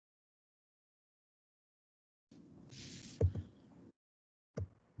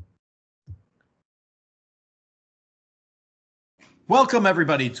Welcome,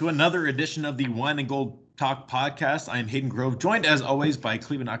 everybody, to another edition of the Wine and Gold Talk podcast. I'm Hayden Grove, joined as always by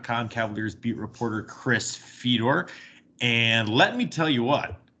Cleveland Cavaliers beat reporter Chris Fedor. And let me tell you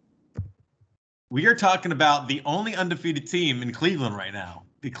what, we are talking about the only undefeated team in Cleveland right now,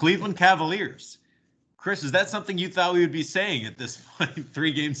 the Cleveland Cavaliers. Chris, is that something you thought we would be saying at this point,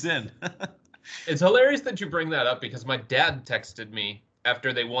 3 games in? It's hilarious that you bring that up because my dad texted me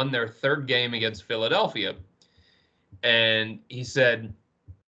after they won their 3rd game against Philadelphia. And he said,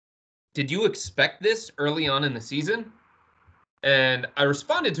 "Did you expect this early on in the season?" And I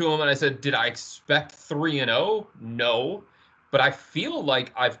responded to him and I said, "Did I expect 3-0? No. But I feel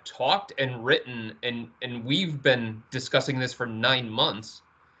like I've talked and written and we've been discussing this for 9 months.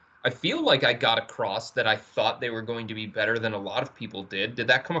 I feel like I got across that I thought they were going to be better than a lot of people did. Did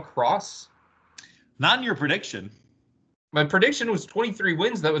that come across?" Not in your prediction. My prediction was 23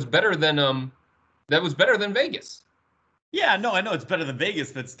 wins. That was better than Vegas. Yeah, no, I know it's better than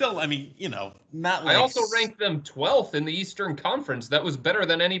Vegas, but still, I mean, not like... I also ranked them 12th in the Eastern Conference. That was better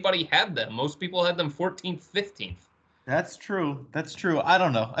than anybody had them. Most people had them 14th, 15th. That's true. I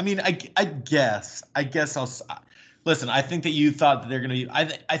don't know. I mean, I guess I'll... Listen, I think that you thought that they're going to be...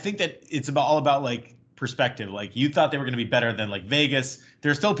 I think that it's all about, like, perspective. Like, you thought they were going to be better than, like, Vegas.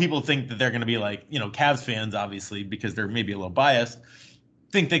 There's still people think that they're going to be, like, Cavs fans, obviously, because they're maybe a little biased.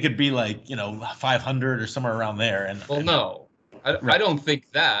 Think they could be like 500 or somewhere around there. No, I don't think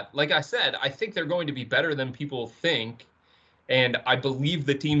that. Like I said, I think they're going to be better than people think, and I believe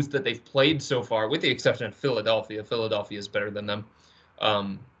the teams that they've played so far, with the exception of Philadelphia. Philadelphia is better than them.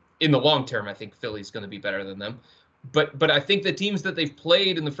 In the long term, I think Philly's going to be better than them. But I think the teams that they've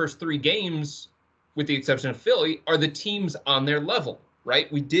played in the first 3 games, with the exception of Philly, are the teams on their level, right?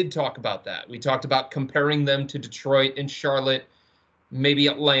 We did talk about that. We talked about comparing them to Detroit and Charlotte, maybe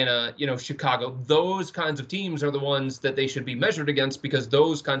Atlanta, Chicago. Those kinds of teams are the ones that they should be measured against, because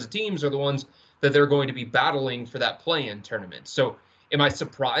those kinds of teams are the ones that they're going to be battling for that play-in tournament. So am I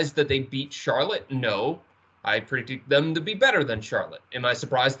surprised that they beat Charlotte? No. I predicted them to be better than Charlotte. Am I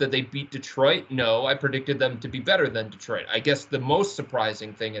surprised that they beat Detroit? No. I predicted them to be better than Detroit. I guess the most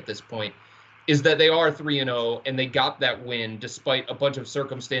surprising thing at this point is that they are 3-0 and they got that win despite a bunch of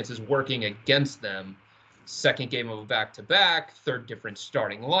circumstances working against them. 2nd game of a back-to-back, 3rd different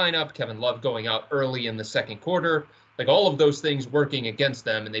starting lineup, Kevin Love going out early in the 2nd quarter, like all of those things working against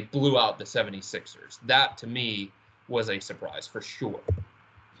them, and they blew out the 76ers. That, to me, was a surprise for sure.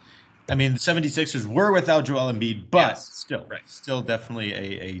 I mean, the 76ers were without Joel Embiid, but yes, still definitely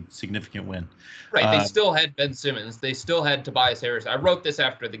a significant win. Right, they still had Ben Simmons. They still had Tobias Harris. I wrote this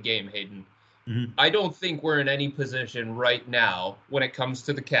after the game, Hayden. Mm-hmm. I don't think we're in any position right now when it comes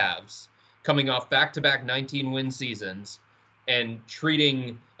to the Cavs, coming off back-to-back 19-win seasons and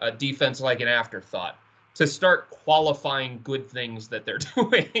treating defense like an afterthought, to start qualifying good things that they're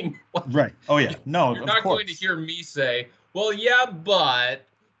doing. Right. Oh, yeah. No, You're not going to hear me say, well, yeah, but...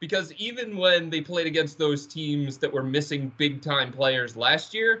 Because even when they played against those teams that were missing big-time players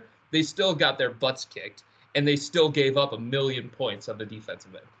last year, they still got their butts kicked, and they still gave up 1 million points on the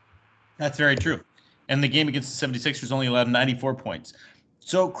defensive end. That's very true. And the game against the 76ers only allowed 94 points.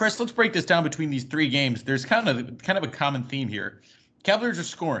 So, Chris, let's break this down between these 3 games. There's kind of a common theme here. Cavaliers are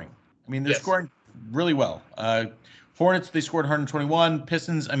scoring. I mean, they're scoring really well. Hornets, they scored 121.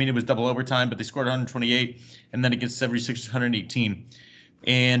 Pistons, I mean, it was double overtime, but they scored 128. And then against 76ers, 118.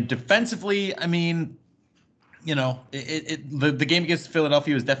 And defensively, I mean, the game against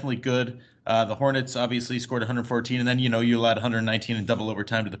Philadelphia was definitely good. The Hornets obviously scored 114, and then, you allowed 119 in double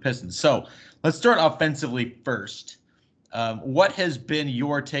overtime to the Pistons. So let's start offensively first. What has been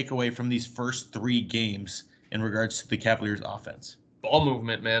your takeaway from these first 3 games in regards to the Cavaliers' offense? Ball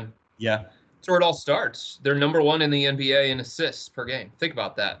movement, man. Yeah. That's where it all starts. They're number 1 in the NBA in assists per game. Think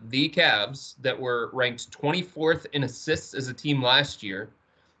about that. The Cavs, that were ranked 24th in assists as a team last year,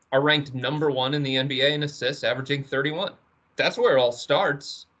 are ranked number 1 in the NBA in assists, averaging 31. That's where it all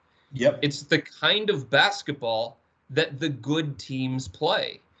starts. Yep. It's the kind of basketball that the good teams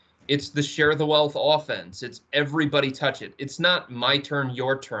play. It's the share the wealth offense. It's everybody touch it. It's not my turn,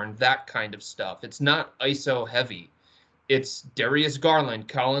 your turn, that kind of stuff. It's not ISO heavy. It's Darius Garland,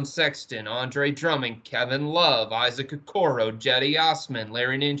 Colin Sexton, Andre Drummond, Kevin Love, Isaac Okoro, Jetty Osman,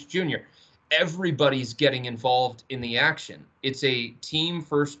 Larry Nance Jr. Everybody's getting involved in the action. It's a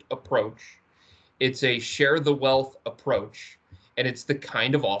team-first approach. It's a share-the-wealth approach. And it's the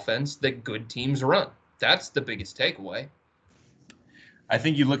kind of offense that good teams run. That's the biggest takeaway. I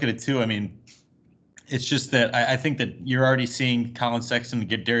think you look at it, too. I mean, it's just that I think that you're already seeing Colin Sexton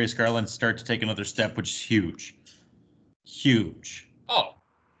get Darius Garland start to take another step, which is huge. Huge. Oh,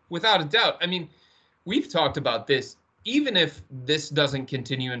 without a doubt. I mean, we've talked about this even if this doesn't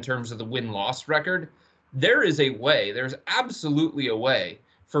continue in terms of the win-loss record, there's absolutely a way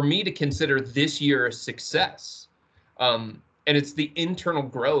for me to consider this year a success. And it's the internal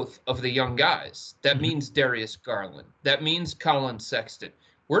growth of the young guys. That means Darius Garland. That means Colin Sexton.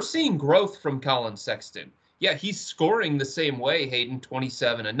 We're seeing growth from Colin Sexton. Yeah, he's scoring the same way, Hayden,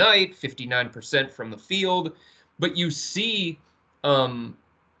 27 a night, 59% from the field. But you see a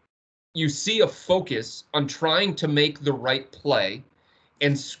focus on trying to make the right play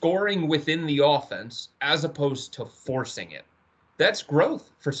and scoring within the offense as opposed to forcing it. That's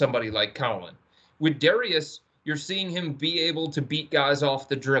growth for somebody like Colin. With Darius, you're seeing him be able to beat guys off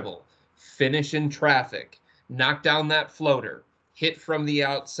the dribble, finish in traffic, knock down that floater, hit from the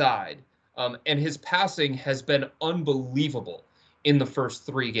outside. And his passing has been unbelievable in the first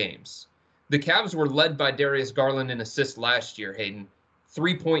 3 games. The Cavs were led by Darius Garland in assists last year, Hayden,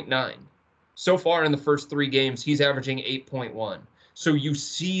 3.9. So far in the first 3 games, he's averaging 8.1. So you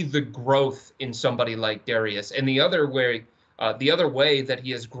see the growth in somebody like Darius. And the other way that he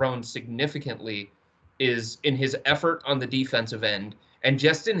has grown significantly is in his effort on the defensive end and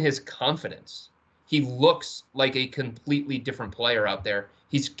just in his confidence. He looks like a completely different player out there.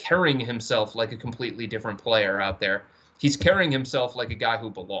 He's carrying himself like a completely different player out there. He's carrying himself like a guy who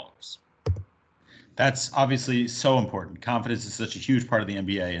belongs. That's obviously so important. Confidence is such a huge part of the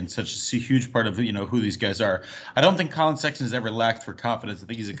NBA and such a huge part of who these guys are. I don't think Colin Sexton has ever lacked for confidence. I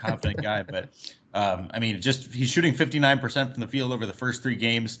think he's a confident guy, but he's shooting 59% from the field over the first 3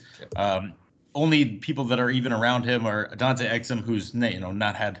 games. Only people that are even around him are Dante Exum, who's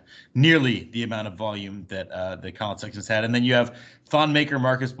not had nearly the amount of volume that Colin Sexton's had, and then you have Thon Maker,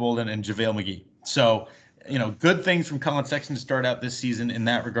 Marcus Bolden, and JaVale McGee. So good things from Colin Sexton to start out this season in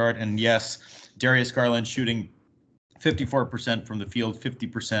that regard. And yes, Darius Garland shooting 54% from the field,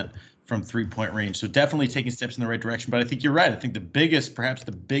 50% from 3-point range. So definitely taking steps in the right direction. But I think you're right. I think perhaps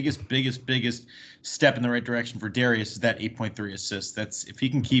the biggest step in the right direction for Darius is that 8.3 assists. That's if he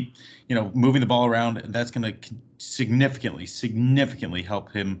can keep, moving the ball around, that's going to significantly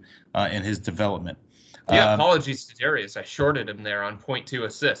help him in his development. Yeah, apologies to Darius. I shorted him there on 0.2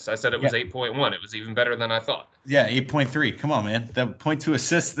 assists. I said it was 8.1. It was even better than I thought. Yeah, 8.3. Come on, man. That 0.2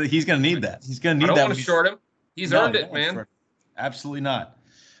 assists, he's going to need that. He's going to need that. I don't want to short him. He's earned it, man. Absolutely not.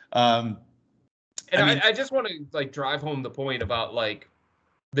 I just want to drive home the point about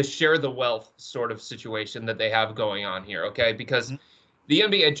the share the wealth sort of situation that they have going on here, okay? Because the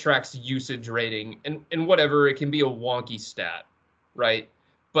NBA tracks usage rating and whatever, it can be a wonky stat, right?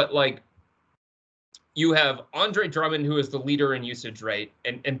 But you have Andre Drummond, who is the leader in usage rate,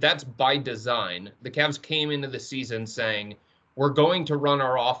 and that's by design. The Cavs came into the season saying, we're going to run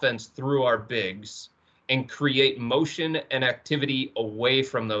our offense through our bigs and create motion and activity away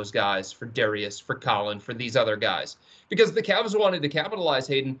from those guys for Darius, for Colin, for these other guys. Because the Cavs wanted to capitalize,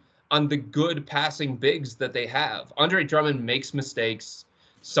 Hayden, on the good passing bigs that they have. Andre Drummond makes mistakes.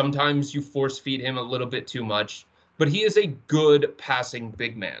 Sometimes you force feed him a little bit too much, but he is a good passing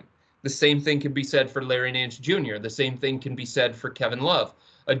big man. The same thing can be said for Larry Nance Jr. The same thing can be said for Kevin Love.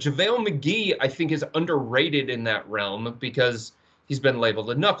 JaVale McGee, I think, is underrated in that realm because he's been labeled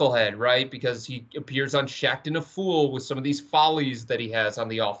a knucklehead, right? Because he appears on Shaqtin' a Fool with some of these follies that he has on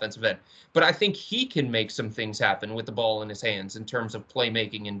the offensive end. But I think he can make some things happen with the ball in his hands in terms of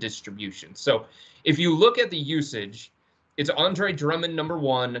playmaking and distribution. So if you look at the usage, it's Andre Drummond, number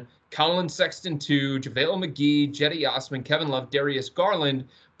 1, Colin Sexton, 2, JaVale McGee, Jetty Osman, Kevin Love, Darius Garland.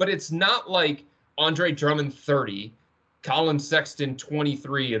 But it's not like Andre Drummond 30, Colin Sexton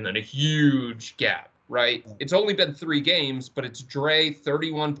 23, and then a huge gap, right? It's only been 3 games, but it's Dre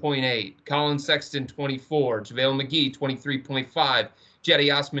 31.8, Colin Sexton 24, JaVale McGee 23.5,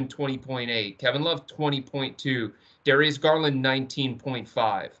 Jetty Osman 20.8, Kevin Love 20.2, Darius Garland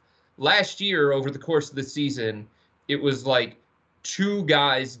 19.5. Last year, over the course of the season, it was 2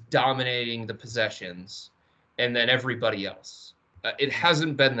 guys dominating the possessions and then everybody else. It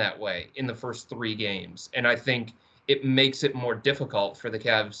hasn't been that way in the first 3 games, and I think it makes it more difficult for the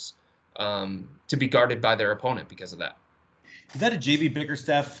Cavs to be guarded by their opponent because of that. Is that a JB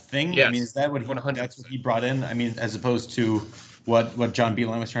Bickerstaff thing? Yes, is that what that's what he brought in? As opposed to what John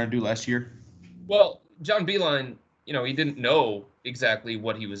Beilein was trying to do last year? Well, John Beilein, he didn't know exactly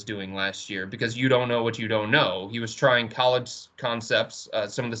what he was doing last year because you don't know what you don't know. He was trying college concepts,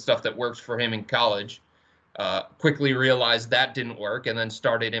 some of the stuff that works for him in college. Quickly realized that didn't work and then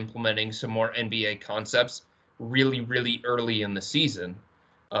started implementing some more NBA concepts really, really early in the season.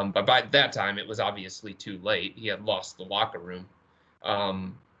 But by that time, it was obviously too late. He had lost the locker room.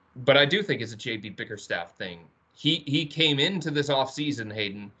 But I do think it's a JB Bickerstaff thing. He came into this offseason,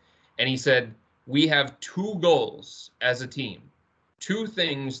 Hayden, and he said, we have two goals as a team, two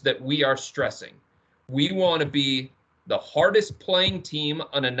things that we are stressing. We want to be the hardest playing team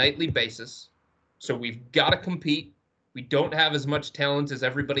on a nightly basis. So we've got to compete. We don't have as much talent as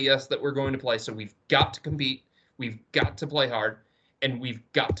everybody else that we're going to play. So we've got to compete. We've got to play hard, and we've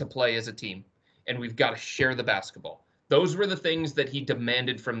got to play as a team, and we've got to share the basketball. Those were the things that he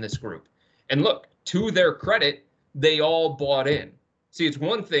demanded from this group. And look, to their credit, they all bought in. See, it's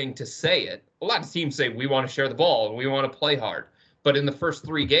one thing to say it. A lot of teams say we want to share the ball and we want to play hard. But in the first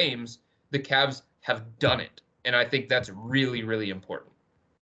 3 games, the Cavs have done it. And I think that's really, really important.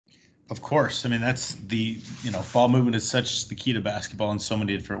 Of course. I mean, that's ball movement is such the key to basketball in so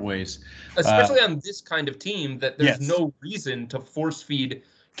many different ways. Especially on this kind of team that there's no reason to force feed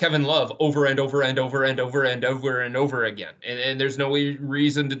Kevin Love over and over and over and over and over and over again. And there's no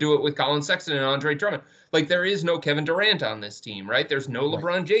reason to do it with Colin Sexton and Andre Drummond. Like, there is no Kevin Durant on this team, right? There's no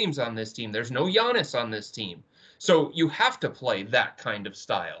LeBron James on this team. There's no Giannis on this team. So you have to play that kind of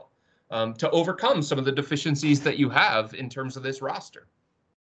style to overcome some of the deficiencies that you have in terms of this roster.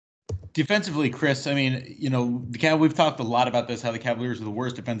 Defensively, Chris, I mean, we've talked a lot about this, how the Cavaliers are the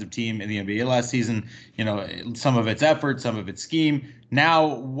worst defensive team in the NBA last season. Some of it's effort, some of it's scheme. Now,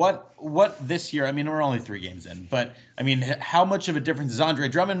 what this year, I mean, we're only 3 games in, but I mean, how much of a difference has Andre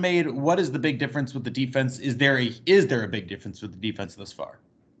Drummond made? What is the big difference with the defense? Is there a big difference with the defense thus far?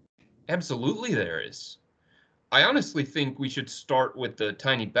 Absolutely there is. I honestly think we should start with the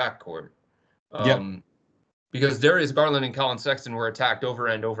tiny backcourt. Because Darius Garland and Colin Sexton were attacked over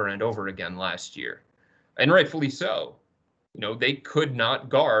and over and over again last year. And rightfully so. They could not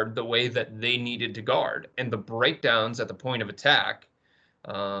guard the way that they needed to guard. And the breakdowns at the point of attack,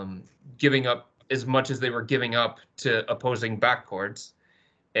 giving up as much as they were giving up to opposing backcourts,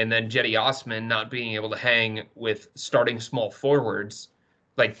 and then Jetty Osman not being able to hang with starting small forwards,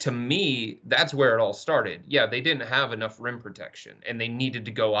 like, to me, that's where it all started. Yeah, they didn't have enough rim protection, and they needed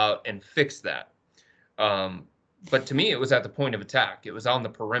to go out and fix that. But to me, it was at the point of attack. It was on the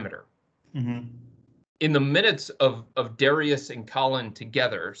perimeter. Mm-hmm. In the minutes of Darius and Colin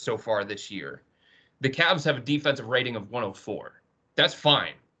together so far this year, the Cavs have a defensive rating of 104. That's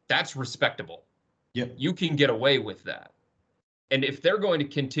fine. That's respectable. Yep. You can get away with that. And if they're going to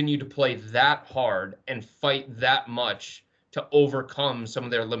continue to play that hard and fight that much to overcome some of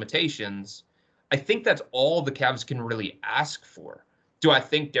their limitations, I think that's all the Cavs can really ask for. Do I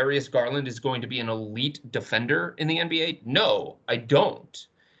think Darius Garland is going to be an elite defender in the NBA? No, I don't.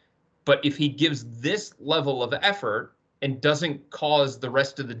 But if he gives this level of effort and doesn't cause the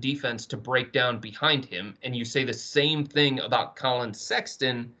rest of the defense to break down behind him, and you say the same thing about Colin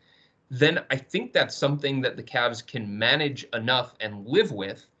Sexton, then I think that's something that the Cavs can manage enough and live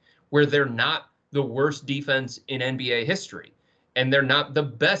with, where they're not the worst defense in NBA history, and they're not the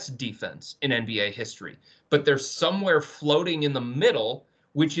best defense in NBA history. But they're somewhere floating in the middle,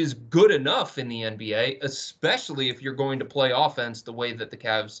 which is good enough in the NBA, especially if you're going to play offense the way that the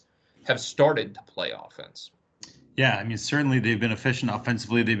Cavs have started to play offense. Yeah, I mean, certainly they've been efficient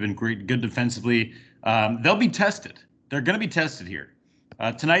offensively. They've been good defensively. They'll be tested. They're going to be tested here.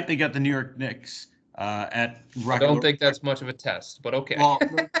 Tonight they got the New York Knicks at Rocket. I don't think that's much of a test, but okay. Well,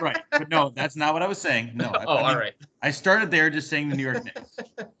 right. But no, that's not what I was saying. No. All right. I started there just saying the New York Knicks.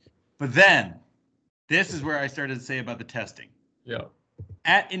 But then this is where I started to say about the testing. Yeah.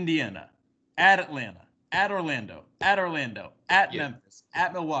 At Indiana, at Atlanta, at Orlando, at Memphis,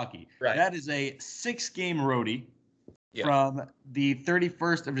 at Milwaukee. Right. That is a 6-game roadie from the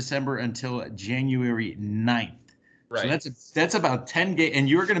 31st of December until January 9th. Right. So that's about 10 games. And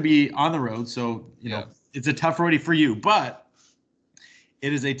you're going to be on the road, so you know it's a tough roadie for you. But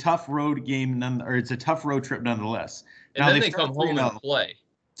it is a tough road game, it's a tough road trip nonetheless. And now, then they come home and play.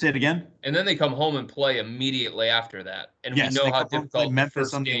 Say it again. And then they come home and play immediately after that. And we know how difficult the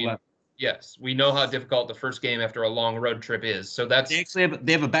first game. Yes, we know how difficult the first game after a long road trip is. So that's they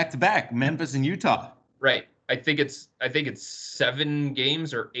have a back-to-back, Memphis and Utah. Right. I think it's 7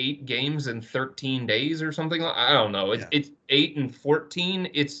 games or 8 games in 13 days or something. I don't know. It's 8 and 14.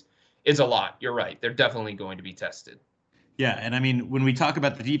 It's a lot. You're right. They're definitely going to be tested. Yeah, and I mean, when we talk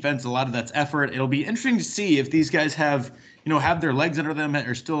about the defense, a lot of that's effort. It'll be interesting to see if these guys have their legs under them,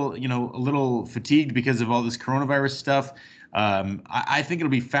 are still, a little fatigued because of all this coronavirus stuff. I think it'll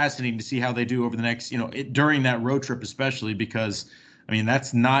be fascinating to see how they do over the next, during that road trip, especially because, I mean,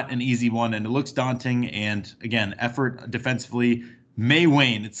 that's not an easy one, and it looks daunting. And again, effort defensively may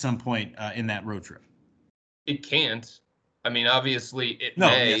wane at some point in that road trip. It can't. I mean, obviously it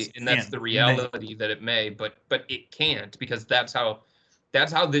may, yes, and that's the reality that it may, but it can't, because that's how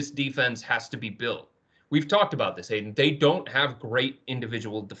this defense has to be built. We've talked about this, Hayden. They don't have great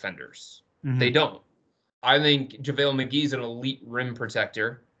individual defenders. They don't. I think JaVale McGee's an elite rim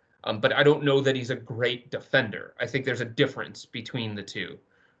protector, but I don't know that he's a great defender. I think there's a difference between the two.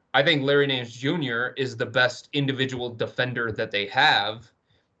 I think Larry Nance Jr. is the best individual defender that they have,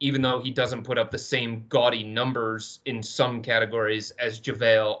 even though he doesn't put up the same gaudy numbers in some categories as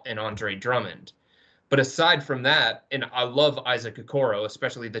JaVale and Andre Drummond. But aside from that, and I love Isaac Okoro,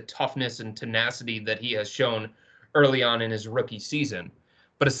 especially the toughness and tenacity that he has shown early on in his rookie season.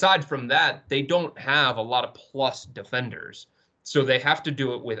 But aside from that, they don't have a lot of plus defenders. So they have to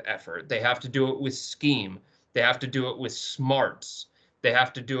do it with effort. They have to do it with scheme. They have to do it with smarts. They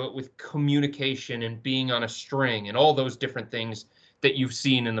have to do it with communication and being on a string and all those different things that you've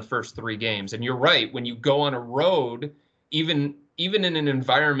seen in the first 3 games. And you're right, when you go on a road, even in an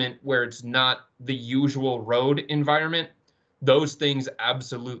environment where it's not the usual road environment, those things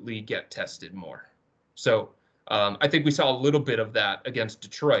absolutely get tested more. So I think we saw a little bit of that against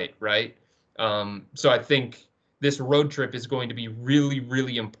Detroit, right? So I think this road trip is going to be really,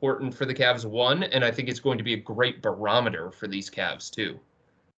 really important for the Cavs, one, and I think it's going to be a great barometer for these Cavs, too.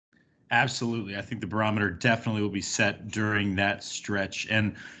 Absolutely. I think the barometer definitely will be set during that stretch.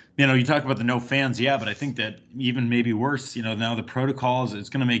 And, you talk about the no fans, yeah, but I think that even maybe worse, now the protocols, it's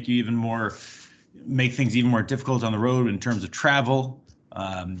going to make things even more difficult on the road in terms of travel.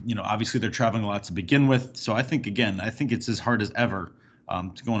 Obviously they're traveling a lot to begin with. So I think it's as hard as ever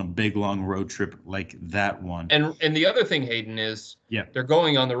to go on a big, long road trip like that one. And the other thing, Hayden, is they're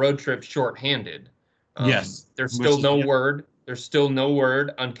going on the road trip shorthanded. Yes. There's still no word. There's still no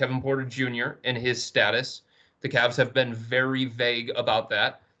word on Kevin Porter Jr. and his status. The Cavs have been very vague about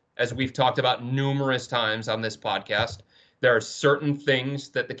that. As we've talked about numerous times on this podcast, there are certain things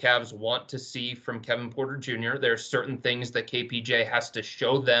that the Cavs want to see from Kevin Porter Jr. There are certain things that KPJ has to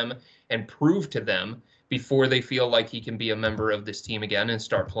show them and prove to them before they feel like he can be a member of this team again and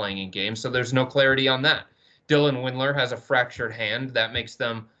start playing in games. So there's no clarity on that. Dylan Windler has a fractured hand. That makes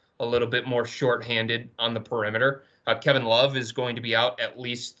them a little bit more shorthanded on the perimeter. Kevin Love is going to be out at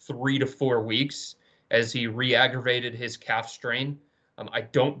least 3 to 4 weeks as he re-aggravated his calf strain. I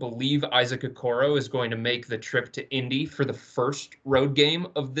don't believe Isaac Okoro is going to make the trip to Indy for the first road game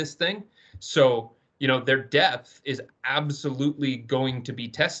of this thing. So, their depth is absolutely going to be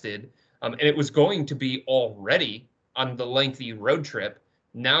tested. And it was going to be already on the lengthy road trip.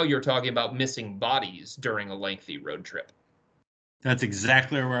 Now you're talking about missing bodies during a lengthy road trip. That's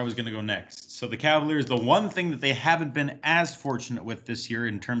exactly where I was going to go next. So the Cavaliers, the one thing that they haven't been as fortunate with this year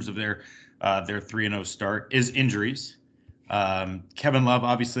in terms of their 3-0 start is injuries. Kevin Love,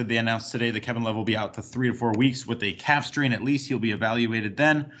 obviously, they announced today that Kevin Love will be out to 3 to 4 weeks with a calf strain. At least he'll be evaluated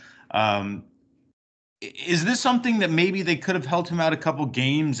then. Is this something that maybe they could have held him out a couple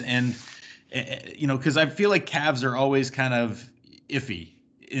games? And, because I feel like Cavs are always kind of iffy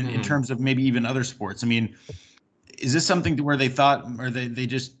in terms of maybe even other sports. I mean, is this something to where they thought, or they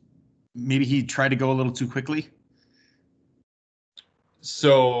just, maybe he tried to go a little too quickly?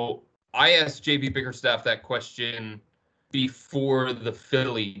 So I asked JB Bickerstaff that question before the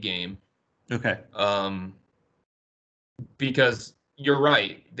Philly game. Okay. Because you're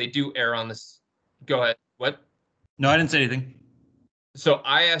right. They do err on this. Go ahead. What? No, I didn't say anything. So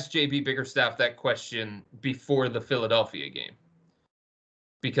I asked JB Bickerstaff that question before the Philadelphia game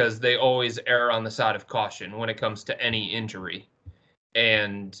because they always err on the side of caution when it comes to any injury.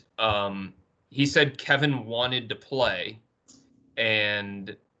 And he said Kevin wanted to play,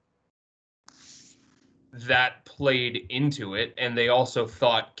 and that played into it. And they also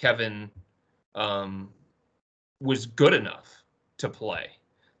thought Kevin was good enough to play.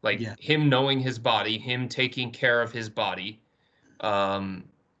 Him knowing his body, him taking care of his body.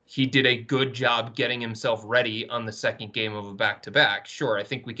 He did a good job getting himself ready on the second game of a back-to-back. Sure, I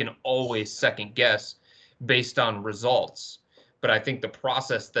think we can always second guess based on results. But I think the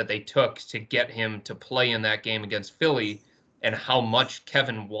process that they took to get him to play in that game against Philly and how much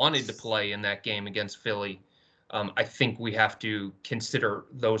Kevin wanted to play in that game against Philly, I think we have to consider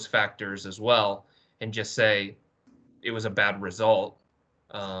those factors as well and just say it was a bad result.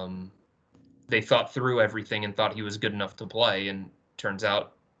 They thought through everything and thought he was good enough to play, and turns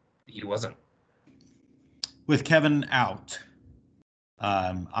out he wasn't. With Kevin out,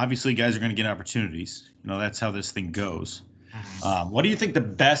 obviously guys are going to get opportunities. That's how this thing goes. What do you think the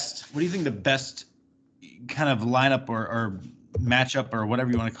best kind of lineup or matchup or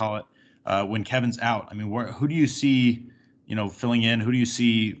whatever you want to call it when Kevin's out? I mean, who do you see, filling in? Who do you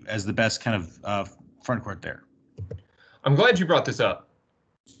see as the best kind of front court there? I'm glad you brought this up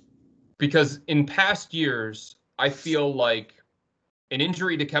because in past years, I feel like an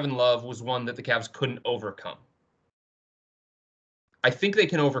injury to Kevin Love was one that the Cavs couldn't overcome. I think they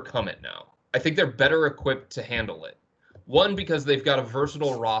can overcome it now. I think they're better equipped to handle it. One, because they've got a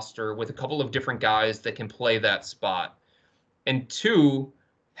versatile roster with a couple of different guys that can play that spot. And two,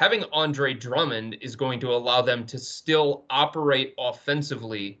 having Andre Drummond is going to allow them to still operate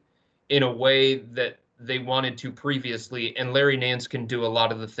offensively in a way that they wanted to previously. And Larry Nance can do a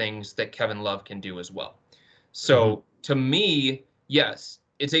lot of the things that Kevin Love can do as well. So to me, yes,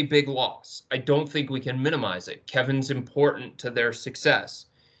 it's a big loss. I don't think we can minimize it. Kevin's important to their success.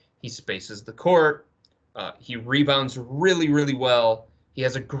 He spaces the court. He rebounds really, really well. He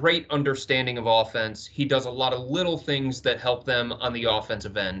has a great understanding of offense. He does a lot of little things that help them on the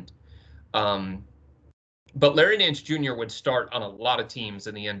offensive end. But Larry Nance Jr. would start on a lot of teams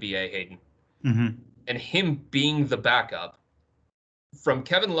in the NBA, Hayden. And him being the backup, from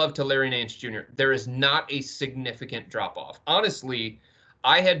Kevin Love to Larry Nance Jr., there is not a significant drop-off. Honestly,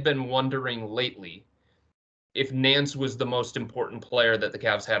 I had been wondering lately if Nance was the most important player that the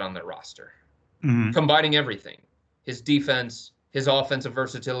Cavs had on their roster. Combining everything, his defense, his offensive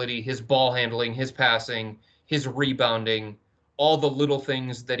versatility, his ball handling, his passing, his rebounding, all the little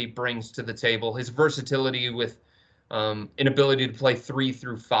things that he brings to the table, his versatility with an ability to play 3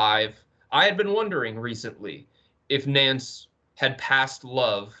 through 5. I had been wondering recently if Nance had passed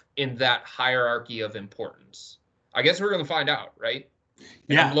Love in that hierarchy of importance. I guess we're going to find out, right?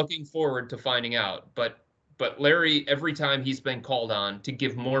 And I'm looking forward to finding out. But Larry, every time he's been called on to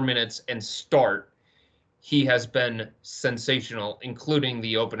give more minutes and start, he has been sensational, including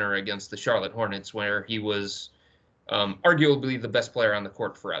the opener against the Charlotte Hornets, where he was arguably the best player on the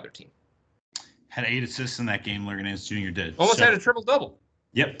court for either team. Had 8 assists in that game, Larry Nance Jr. did. Almost had a triple-double.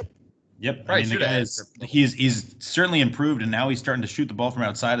 Yep. I mean, the guy is, he's certainly improved, and now he's starting to shoot the ball from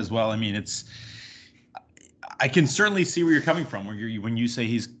outside as well. I mean, I can certainly see where you're coming from when you say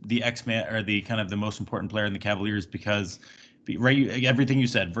he's the X-Man or the kind of the most important player in the Cavaliers, because everything you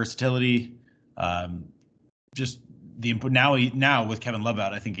said, versatility, just the input now with Kevin Love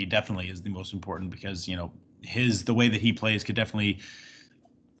out, I think he definitely is the most important, because the way that he plays could definitely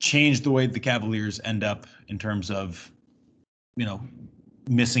change the way the Cavaliers end up in terms of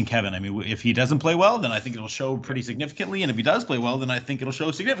missing Kevin. I mean, if he doesn't play well, then I think it'll show pretty significantly, and if he does play well, then I think it'll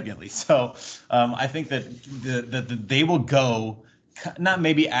show significantly. So I think that they will go, not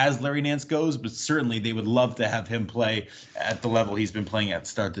maybe as Larry Nance goes, but certainly they would love to have him play at the level he's been playing at the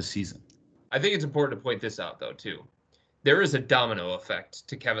start this season. I think it's important to point this out, though, too. There is a domino effect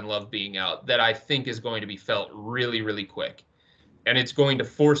to Kevin Love being out that I think is going to be felt really, really quick. And it's going to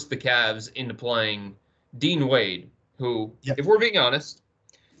force the Cavs into playing Dean Wade, who, if we're being honest,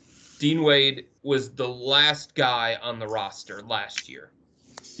 Dean Wade was the last guy on the roster last year.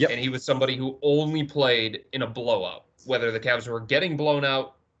 And he was somebody who only played in a blowout, whether the Cavs were getting blown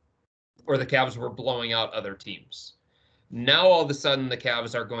out or the Cavs were blowing out other teams. Now, all of a sudden, the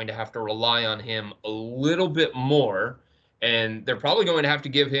Cavs are going to have to rely on him a little bit more, and they're probably going to have to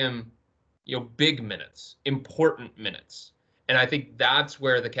give him, big minutes, important minutes. And I think that's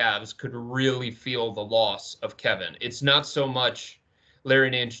where the Cavs could really feel the loss of Kevin. It's not so much Larry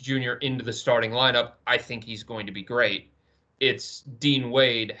Nance Jr. into the starting lineup. I think he's going to be great. It's Dean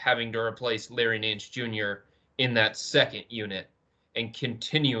Wade having to replace Larry Nance Jr. in that second unit and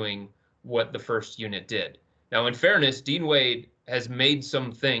continuing what the first unit did. Now, in fairness, Dean Wade has made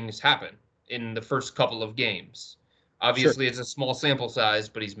some things happen in the first couple of games. Obviously, It's a small sample size,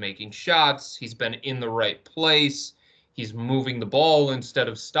 but he's making shots. He's been in the right place. He's moving the ball instead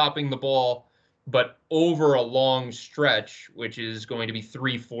of stopping the ball. But over a long stretch, which is going to be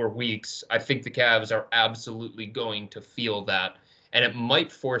 3-4 weeks, I think the Cavs are absolutely going to feel that. And it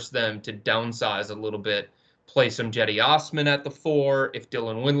might force them to downsize a little bit, play some Jetty Osman at the 4. If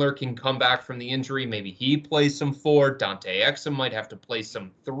Dylan Windler can come back from the injury, maybe he plays some 4. Dante Exum might have to play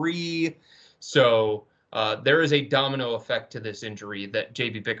some 3. So there is a domino effect to this injury that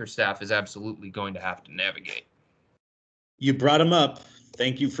JB Bickerstaff is absolutely going to have to navigate. You brought him up.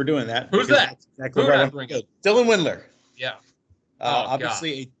 Thank you for doing that. Who's that? Exactly right. Dylan Windler. Yeah.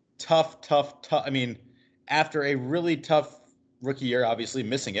 Obviously, a tough. I mean, after a really tough rookie year, obviously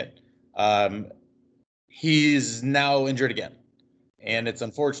missing it, he's now injured again, and it's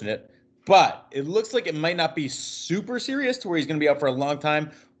unfortunate. But it looks like it might not be super serious to where he's going to be out for a long time.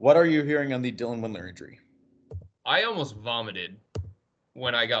 What are you hearing on the Dylan Windler injury? I almost vomited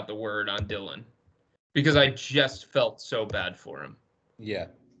when I got the word on Dylan because I just felt so bad for him. Yeah.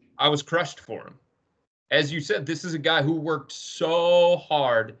 I was crushed for him. As you said, this is a guy who worked so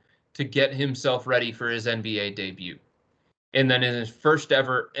hard to get himself ready for his NBA debut. And then in his first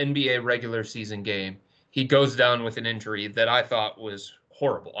ever NBA regular season game, he goes down with an injury that I thought was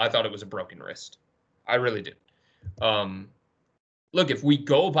horrible. I thought it was a broken wrist. I really did. look, if we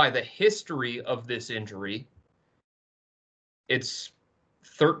go by the history of this injury, it's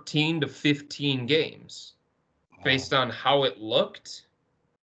 13 to 15 games. Based on how it looked,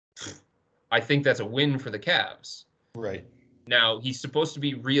 I think that's a win for the Cavs. Right. Now, he's supposed to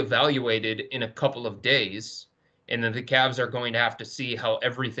be reevaluated in a couple of days, and then the Cavs are going to have to see how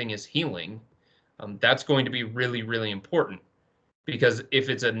everything is healing. That's going to be really, really important, because if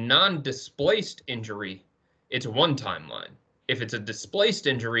it's a non-displaced injury, it's one timeline. If it's a displaced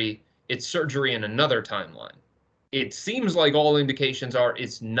injury, it's surgery in another timeline. It seems like all indications are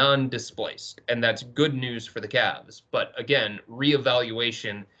it's non-displaced, and that's good news for the Cavs. But again,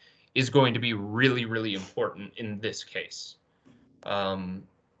 reevaluation is going to be really, really important in this case.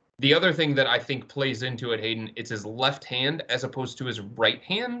 The other thing that I think plays into it, Hayden, it's his left hand as opposed to his right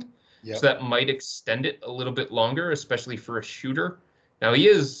hand. Yep. So that might extend it a little bit longer, especially for a shooter. Now, he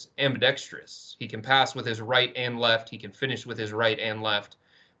is ambidextrous. He can pass with his right and left. He can finish with his right and left.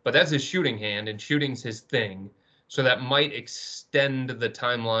 But that's his shooting hand, and shooting's his thing. So that might extend the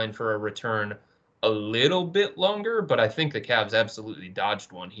timeline for a return a little bit longer, but I think the Cavs absolutely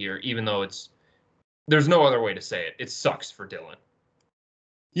dodged one here, even though there's no other way to say it. It sucks for Dylan.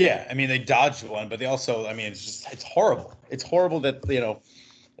 Yeah, I mean, they dodged one, but they also, I mean, it's horrible. It's horrible that,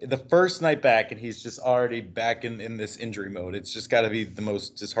 the first night back and he's just already back in this injury mode. It's just got to be the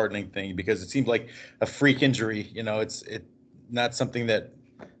most disheartening thing, because it seems like a freak injury. It's not something that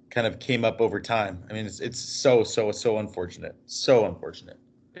kind of came up over time. I mean, it's so unfortunate. So unfortunate.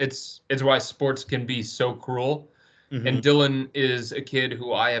 It's why sports can be so cruel. Mm-hmm. And Dylan is a kid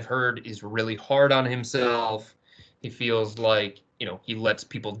who I have heard is really hard on himself. He feels like, he lets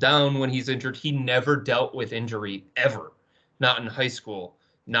people down when he's injured. He never dealt with injury ever. Not in high school,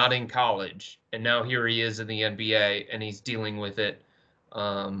 not in college. And now here he is in the NBA, and he's dealing with it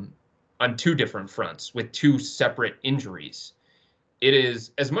on two different fronts with two separate injuries. It is,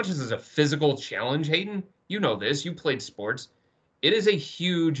 as much as it's a physical challenge, Hayden, you know this, you played sports, it is a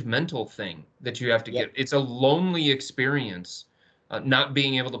huge mental thing that you have to get. It's a lonely experience, not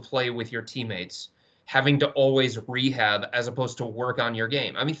being able to play with your teammates, having to always rehab as opposed to work on your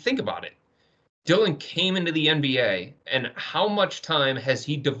game. I mean, think about it. Dylan came into the NBA, and how much time has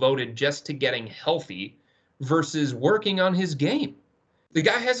he devoted just to getting healthy versus working on his game? The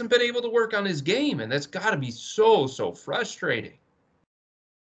guy hasn't been able to work on his game, and that's got to be so frustrating.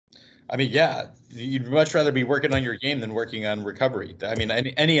 I mean, yeah, you'd much rather be working on your game than working on recovery. I mean,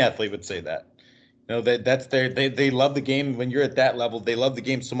 any athlete would say that. They love the game. When you're at that level, they love the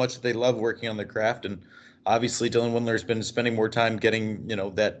game so much that they love working on their craft. And obviously, Dylan Windler has been spending more time getting,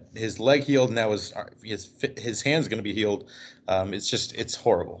 that his leg healed. Now his hand's going to be healed. It's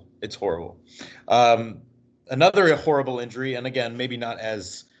horrible. It's horrible. Another horrible injury, and again, maybe not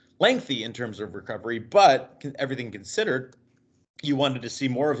as lengthy in terms of recovery, but everything considered, you wanted to see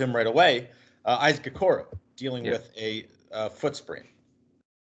more of him right away. Isaac Okoro dealing with a foot sprain.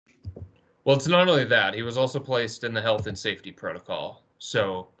 Well, it's not only that. He was also placed in the health and safety protocol.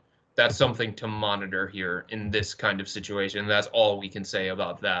 So that's something to monitor here in this kind of situation. That's all we can say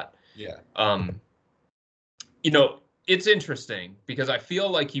about that. Yeah. It's interesting because I feel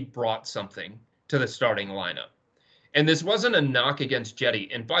like he brought something to the starting lineup. And this wasn't a knock against Jetty.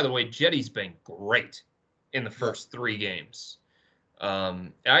 And by the way, Jetty's been great in the first 3 games.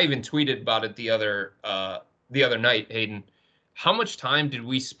 I even tweeted about it the other night, Hayden. How much time did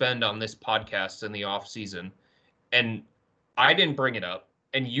we spend on this podcast in the off season? And I didn't bring it up,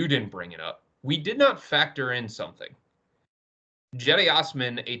 and you didn't bring it up. We did not factor in something. Jetty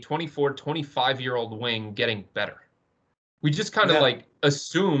Osman, a 24, 25-year-old wing, getting better. We just kind of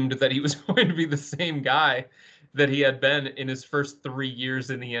assumed that he was going to be the same guy that he had been in his first 3 years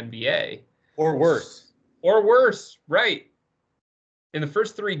in the NBA. Or worse. Or worse, right. In the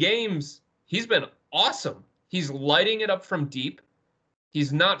first 3 games, he's been awesome. He's lighting it up from deep.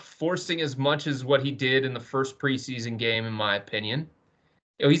 He's not forcing as much as what he did in the first preseason game, in my opinion.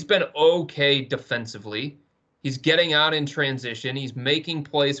 He's been okay defensively. He's getting out in transition. He's making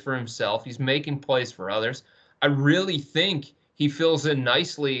plays for himself. He's making plays for others. I really think he fills in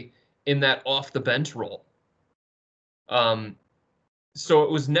nicely in that off-the-bench role. So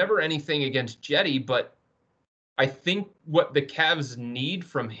it was never anything against Jetty, but I think what the Cavs need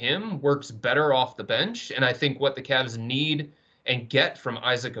from him works better off the bench, and I think what the Cavs need and get from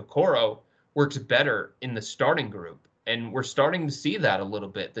Isaac Okoro works better in the starting group. And we're starting to see that a little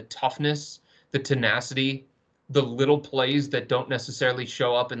bit. The toughness, the tenacity, the little plays that don't necessarily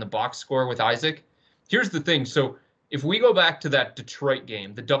show up in the box score with Isaac. Here's the thing. So if we go back to that Detroit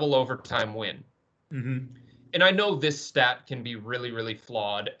game, the double overtime win, and I know this stat can be really, really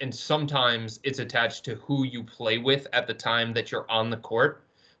flawed, and sometimes it's attached to who you play with at the time that you're on the court.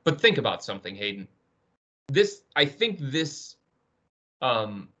 But think about something, Hayden. I think this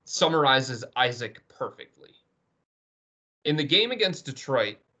summarizes Isaac perfectly. In the game against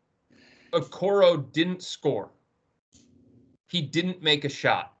Detroit, Okoro didn't score. He didn't make a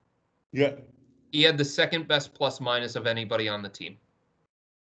shot. Yeah. He had the second best plus minus of anybody on the team.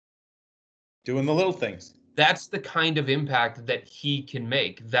 Doing the little things. That's the kind of impact that he can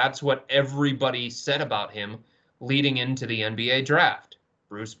make. That's what everybody said about him leading into the NBA draft.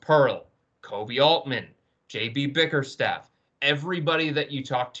 Bruce Pearl, Kobe Altman, JB Bickerstaff, everybody that you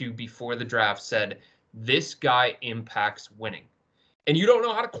talked to before the draft said, this guy impacts winning. And you don't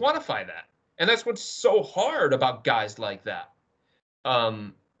know how to quantify that. And that's what's so hard about guys like that.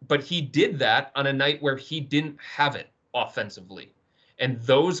 But he did that on a night where he didn't have it offensively. And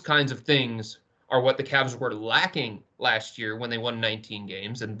those kinds of things are what the Cavs were lacking last year when they won 19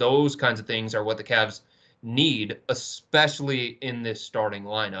 games. And those kinds of things are what the Cavs need, especially in this starting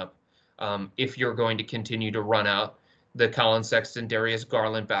lineup, if you're going to continue to run out the Colin Sexton, Darius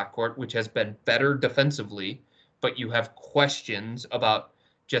Garland backcourt, which has been better defensively, but you have questions about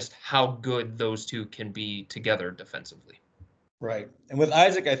just how good those two can be together defensively. Right. And with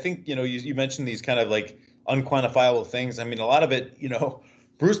Isaac, I think, you mentioned these kind of like unquantifiable things. I mean, a lot of it,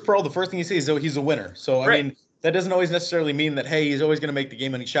 Bruce Pearl, the first thing he says is he's a winner. So, I mean, that doesn't always necessarily mean that, hey, he's always going to make the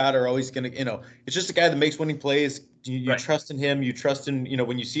game-winning shot or always going to, it's just a guy that makes winning plays. You trust in him. You trust in,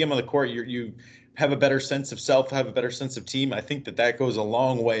 when you see him on the court, you have a better sense of self, have a better sense of team. I think that goes a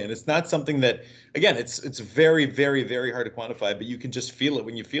long way. And it's not something that, again, it's very, very, very hard to quantify, but you can just feel it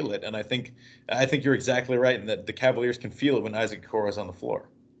when you feel it. And I think you're exactly right in that the Cavaliers can feel it when Isaac Okoro is on the floor.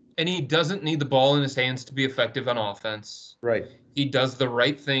 And he doesn't need the ball in his hands to be effective on offense. Right. He does the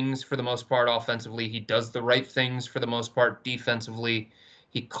right things for the most part offensively. He does the right things for the most part defensively.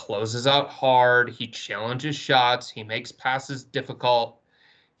 He closes out hard. He challenges shots. He makes passes difficult.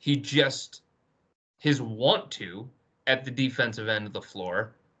 His want to at the defensive end of the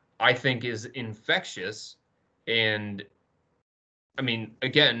floor, I think, is infectious. And I mean,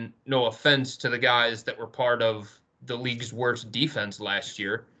 again, no offense to the guys that were part of the league's worst defense last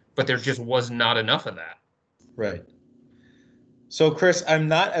year, but there just was not enough of that. Right. So, Chris, I'm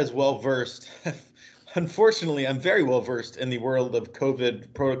not as well versed. Unfortunately, I'm very well versed in the world of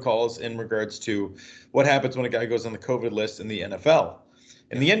COVID protocols in regards to what happens when a guy goes on the COVID list in the NFL.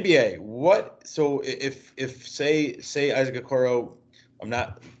 In the NBA, so if say Isaac Okoro,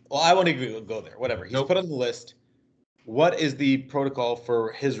 I won't even go there. Whatever. He's put on the list. What is the protocol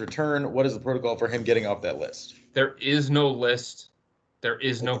for his return? What is the protocol for him getting off that list? There is no list. There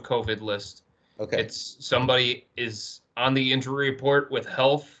is no COVID list. Okay. It's somebody is on the injury report with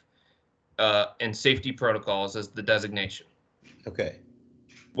health and safety protocols as the designation. Okay.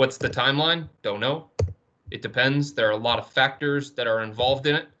 What's the timeline? Don't know. It depends. There are a lot of factors that are involved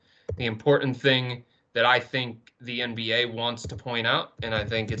in it. The important thing that I think the NBA wants to point out, and I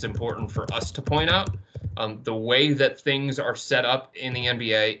think it's important for us to point out, the way that things are set up in the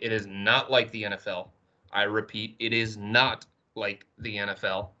NBA, it is not like the NFL. I repeat, it is not like the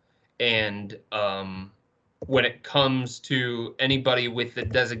NFL. And when it comes to anybody with the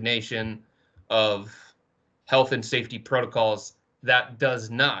designation of health and safety protocols, that does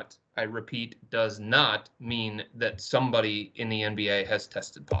not, I repeat, does not mean that somebody in the NBA has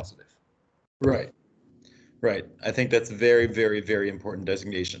tested positive. Right. Right. I think that's very, very, very important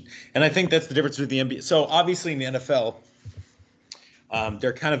designation. And I think that's the difference with the NBA. So obviously in the NFL,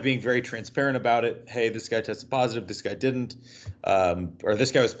 they're kind of being very transparent about it. Hey, this guy tested positive, this guy didn't. Or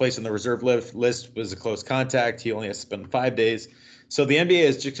this guy was placed on the reserve list, was a close contact. He only has to spend 5 days. So the NBA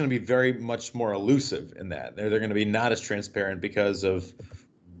is just going to be very much more elusive in that. They're going to be not as transparent because of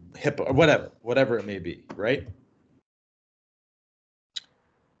HIPAA or whatever it may be, right?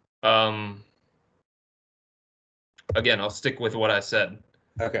 Again, I'll stick with what I said.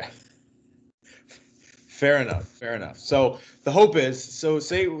 Okay. Fair enough. So the hope is,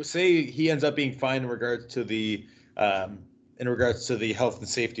 say he ends up being fine in regards to the health and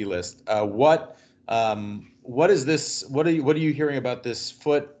safety list. What is this? What are you hearing about this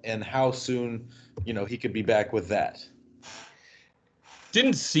foot, and how soon he could be back with that?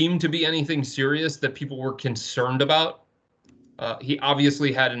 Didn't seem to be anything serious that people were concerned about. He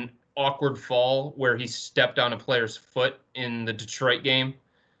obviously had an awkward fall where he stepped on a player's foot in the Detroit game,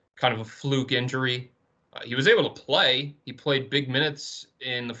 kind of a fluke injury. He was able to play. He played big minutes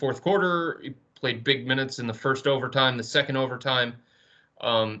in the fourth quarter. He played big minutes in the first overtime, the second overtime.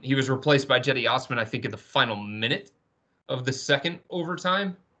 He was replaced by Jetty Osman, I think, in the final minute of the second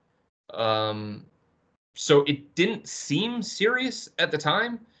overtime. So it didn't seem serious at the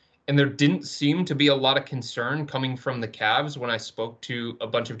time, and there didn't seem to be a lot of concern coming from the Cavs when I spoke to a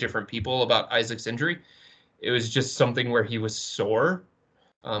bunch of different people about Isaac's injury. It was just something where he was sore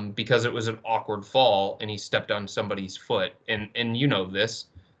because it was an awkward fall and he stepped on somebody's foot. And you know this,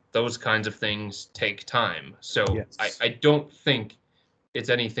 those kinds of things take time. So Yes. I don't think it's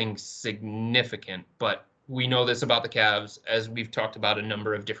anything significant, but we know this about the Cavs, as we've talked about a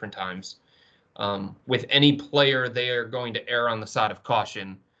number of different times. With any player, they are going to err on the side of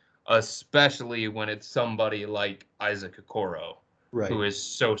caution, especially when it's somebody like Isaac Okoro, who is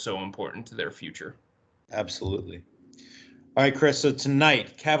so important to their future. Absolutely. All right, Chris. So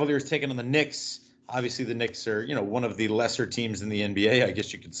tonight, Cavaliers taking on the Knicks. Obviously, the Knicks are, one of the lesser teams in the NBA, I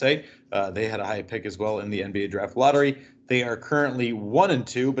guess you could say. They had a high pick as well in the NBA draft lottery. They are currently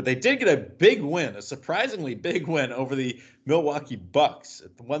 1-2, but they did get a big win, a surprisingly big win over the Milwaukee Bucks,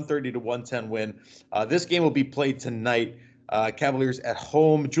 at the 130-110 win. This game will be played tonight. Cavaliers at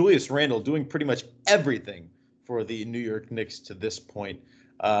home. Julius Randle doing pretty much everything for the New York Knicks to this point.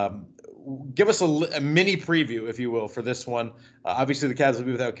 Give us a mini preview, if you will, for this one. Obviously, the Cavs will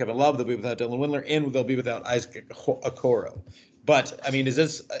be without Kevin Love, they'll be without Dylan Windler, and they'll be without Isaac Okoro. But, I mean,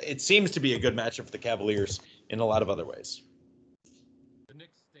 it seems to be a good matchup for the Cavaliers in a lot of other ways. The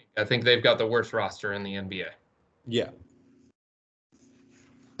Knicks stink. I think they've got the worst roster in the NBA. Yeah.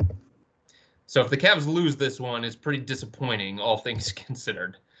 So if the Cavs lose this one, it's pretty disappointing, all things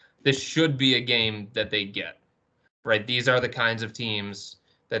considered. This should be a game that they get, right? These are the kinds of teams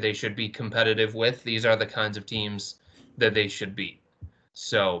that they should be competitive with. These are the kinds of teams that they should beat.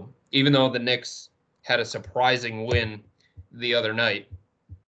 So even though the Knicks had a surprising win the other night,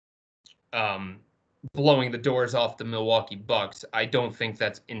 blowing the doors off the Milwaukee Bucks, I don't think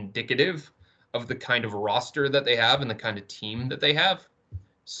that's indicative of the kind of roster that they have and the kind of team that they have.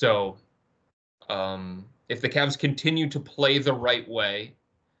 So if the Cavs continue to play the right way,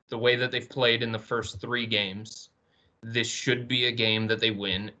 the way that they've played in the first 3 games, this should be a game that they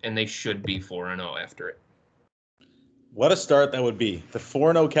win, and they should be 4-0 after it. What a start that would be. The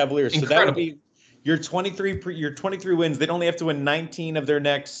 4-0 Cavaliers. Incredible. So that would be your 23 wins. They'd only have to win 19 of their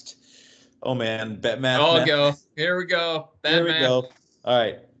next. Oh, man. Math. Go. Here we go. Here we go. All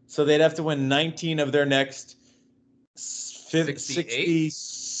right. So they'd have to win 19 of their next 60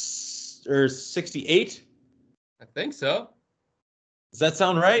 or 68? I think so. Does that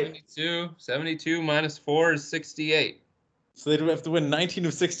sound right? 72 minus 4 is 68. So they'd have to win 19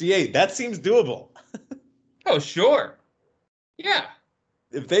 of 68. That seems doable. Oh, sure. Yeah.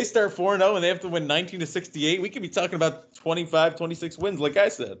 If they start 4-0 and they have to win 19 of 68, we could be talking about 25, 26 wins, like I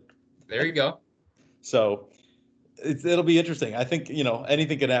said. There you go. So it'll be interesting. I think,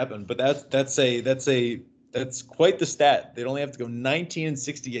 anything can happen, but that's quite the stat. They'd only have to go 19 and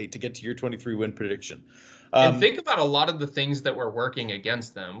 68 to get to your 23 win prediction. And think about a lot of the things that were working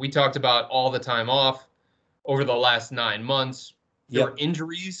against them. We talked about all the time off over the last 9 months. There were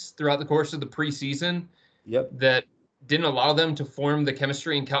injuries throughout the course of the preseason that didn't allow them to form the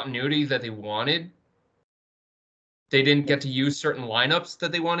chemistry and continuity that they wanted. They didn't get to use certain lineups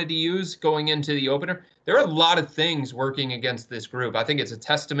that they wanted to use going into the opener. There are a lot of things working against this group. I think it's a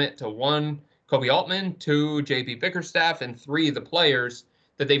testament to 1, Kobe Altman, 2, JP Bickerstaff, and 3, the players,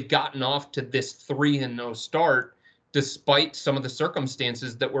 that they've gotten off to this 3-0 start despite some of the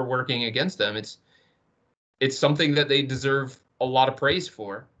circumstances that were working against them. It's something that they deserve a lot of praise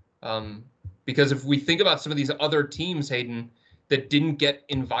for. Because if we think about some of these other teams, Hayden, that didn't get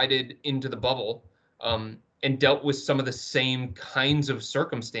invited into the bubble and dealt with some of the same kinds of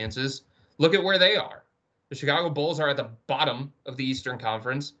circumstances, look at where they are. The Chicago Bulls are at the bottom of the Eastern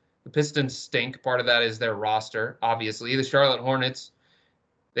Conference. The Pistons stink. Part of that is their roster, obviously. The Charlotte Hornets,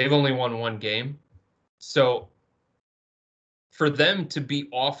 they've only won 1 game. So for them to be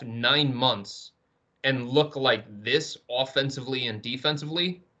off 9 months and look like this offensively and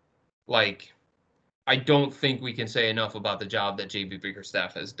defensively, I don't think we can say enough about the job that JB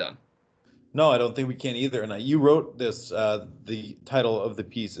Bickerstaff has done. No, I don't think we can either. And you wrote this, the title of the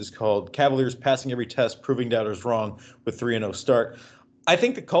piece is called Cavaliers Passing Every Test, Proving Doubters Wrong with 3-0 Start. I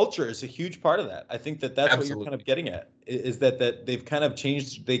think the culture is a huge part of that. I think that's Absolutely. What you're kind of getting at, is that they've kind of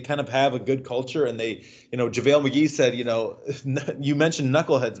changed. They kind of have a good culture, and they, JaVale McGee said, you mentioned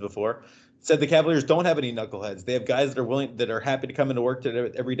knuckleheads before, said the Cavaliers don't have any knuckleheads. They have guys that are happy to come into work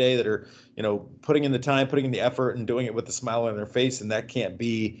every day, that are, putting in the time, putting in the effort, and doing it with a smile on their face. And that can't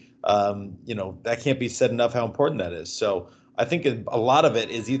be, that can't be said enough how important that is. So I think a lot of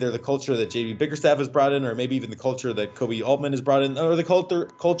it is either the culture that JB Bickerstaff has brought in, or maybe even the culture that Kobe Altman has brought in, or the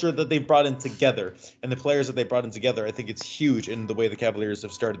culture that they've brought in together, and the players that they brought in together. I think it's huge in the way the Cavaliers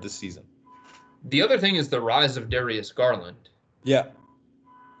have started this season. The other thing is the rise of Darius Garland. Yeah.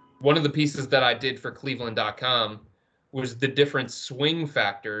 One of the pieces that I did for Cleveland.com was the different swing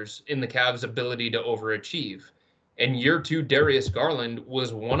factors in the Cavs' ability to overachieve. And year 2, Darius Garland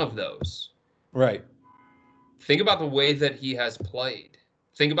was one of those. Right. Think about the way that he has played.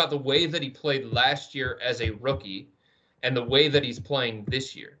 Think about the way that he played last year as a rookie and the way that he's playing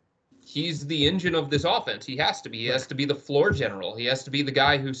this year. He's the engine of this offense. He has to be. He has to be the floor general. He has to be the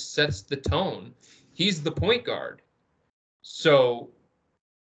guy who sets the tone. He's the point guard. So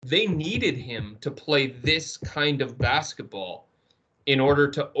they needed him to play this kind of basketball in order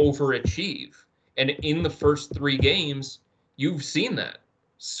to overachieve. And in the first 3 games, you've seen that.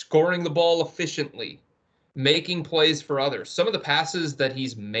 Scoring the ball efficiently, making plays for others. Some of the passes that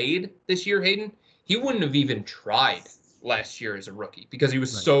he's made this year, Hayden, he wouldn't have even tried last year as a rookie because he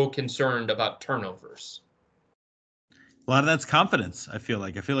was so concerned about turnovers. A lot of that's confidence, I feel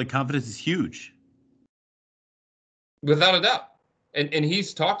like. I feel like confidence is huge. Without a doubt. And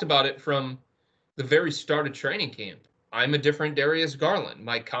he's talked about it from the very start of training camp. I'm a different Darius Garland.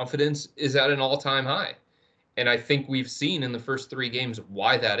 My confidence is at an all-time high. And I think we've seen in the first 3 games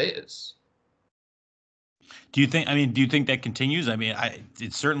why that is. Do you think that continues? I mean,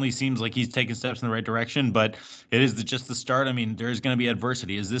 it certainly seems like he's taking steps in the right direction, but it is just the start. I mean, there's going to be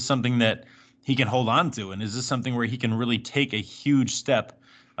adversity. Is this something that he can hold on to? And is this something where he can really take a huge step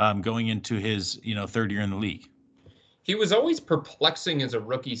going into his, 3rd year in the league? He was always perplexing as a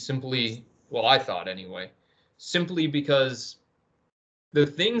rookie I thought anyway, simply because the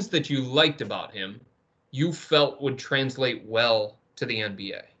things that you liked about him, you felt would translate well to the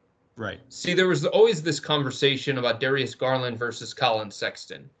NBA. Right. See, there was always this conversation about Darius Garland versus Colin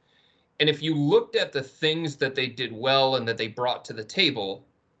Sexton. And if you looked at the things that they did well and that they brought to the table,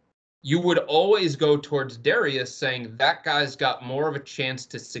 you would always go towards Darius saying that guy's got more of a chance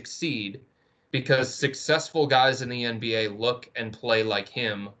to succeed because successful guys in the NBA look and play like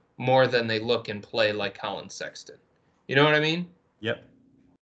him more than they look and play like Colin Sexton. You know what I mean? Yep.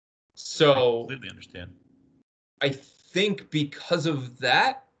 So I completely understand. I think because of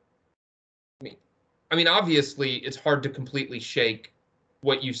that, I mean, obviously, it's hard to completely shake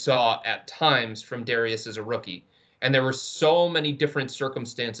what you saw at times from Darius as a rookie. And there were so many different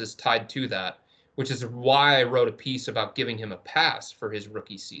circumstances tied to that, which is why I wrote a piece about giving him a pass for his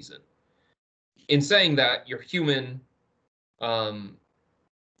rookie season. In saying that, you're human.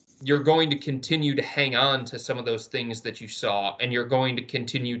 You're going to continue to hang on to some of those things that you saw, and you're going to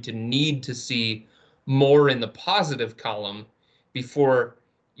continue to need to see more in the positive column before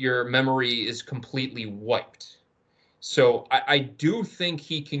your memory is completely wiped. So I do think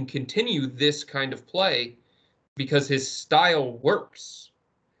he can continue this kind of play because his style works.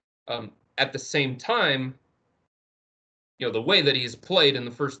 At the same time, the way that he's played in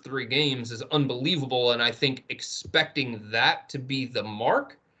the first 3 games is unbelievable, and I think expecting that to be the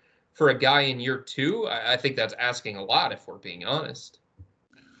mark for a guy in year 2, I think that's asking a lot if we're being honest.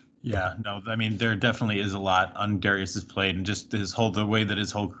 Yeah, no, I mean, there definitely is a lot on Darius's plate and just the way that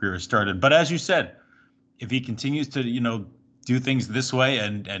his whole career started. But as you said, if he continues to, do things this way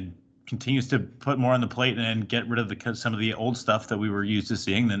and continues to put more on the plate and get rid of some of the old stuff that we were used to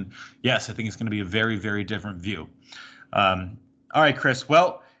seeing, then yes, I think it's going to be a very, very different view. All right, Chris.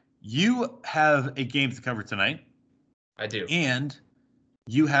 Well, you have a game to cover tonight. I do. And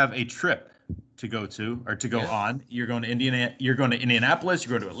you have a trip to go to or to go on. You're going to Indianapolis,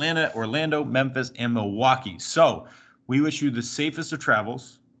 you're going to Atlanta, Orlando, Memphis, and Milwaukee. So we wish you the safest of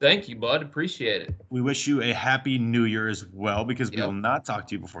travels. Thank you, bud. Appreciate it. We wish you a happy New Year as well, because we will not talk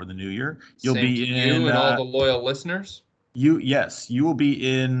to you before the New Year. You'll Same be to you and all the loyal listeners. You will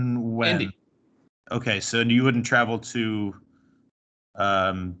be in when? Indy. Okay, so you wouldn't travel to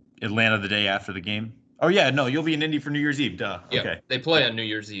Atlanta the day after the game? Oh, yeah, no, you'll be in Indy for New Year's Eve. Duh. Yeah, okay. They play on New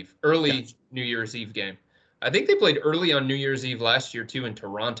Year's Eve. Early New Year's Eve game. I think they played early on New Year's Eve last year, too, in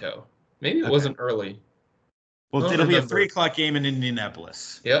Toronto. Maybe it wasn't early. Well, it'll be a 3:00 game in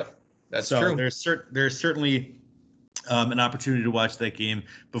Indianapolis. Yep, that's true. There's certainly an opportunity to watch that game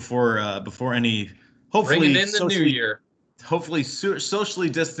before any, hopefully, bring it in the new year. Hopefully, socially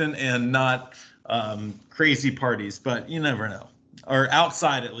distant and not crazy parties, but you never know. Or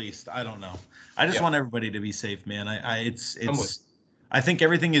outside, at least. I don't know. I just want everybody to be safe, man. I think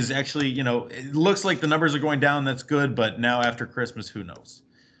everything is actually, it looks like the numbers are going down. That's good. But now after Christmas, who knows?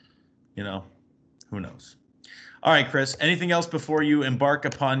 Who knows? All right, Chris, anything else before you embark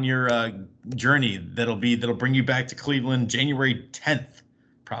upon your journey that'll bring you back to Cleveland January 10th,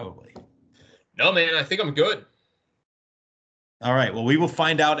 probably? No, man, I think I'm good. All right. Well, we will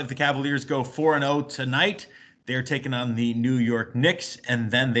find out if the Cavaliers go 4-0 tonight. They're taking on the New York Knicks, and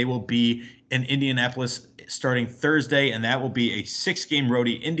then they will be in Indianapolis starting Thursday, and that will be a 6-game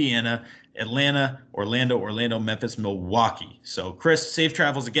roadie: Indiana, Atlanta, Orlando, Memphis, Milwaukee. So, Chris, safe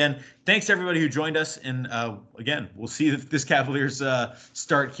travels again. Thanks to everybody who joined us. And again, we'll see if this Cavaliers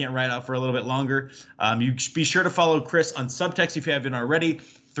start can't ride out for a little bit longer. You be sure to follow Chris on Subtext if you haven't already.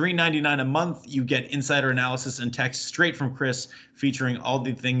 $3.99 a month. You get insider analysis and text straight from Chris, featuring all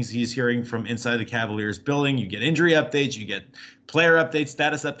the things he's hearing from inside the Cavaliers building. You get injury updates, you get player updates,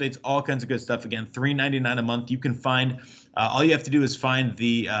 status updates, all kinds of good stuff. Again, $3.99 a month. You can find all you have to do is find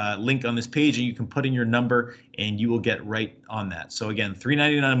the link on this page, and you can put in your number, and you will get right on that. So again,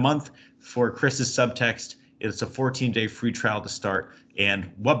 $3.99 a month for Chris's Subtext. It's a 14-day free trial to start.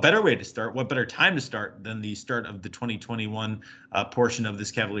 And what better way to start, what better time to start than the start of the 2021 portion of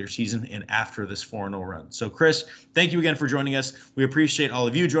this Cavalier season and after this 4-0 run. So, Chris, thank you again for joining us. We appreciate all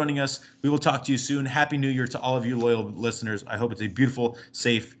of you joining us. We will talk to you soon. Happy New Year to all of you loyal listeners. I hope it's a beautiful,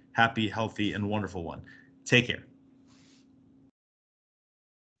 safe, happy, healthy, and wonderful one. Take care.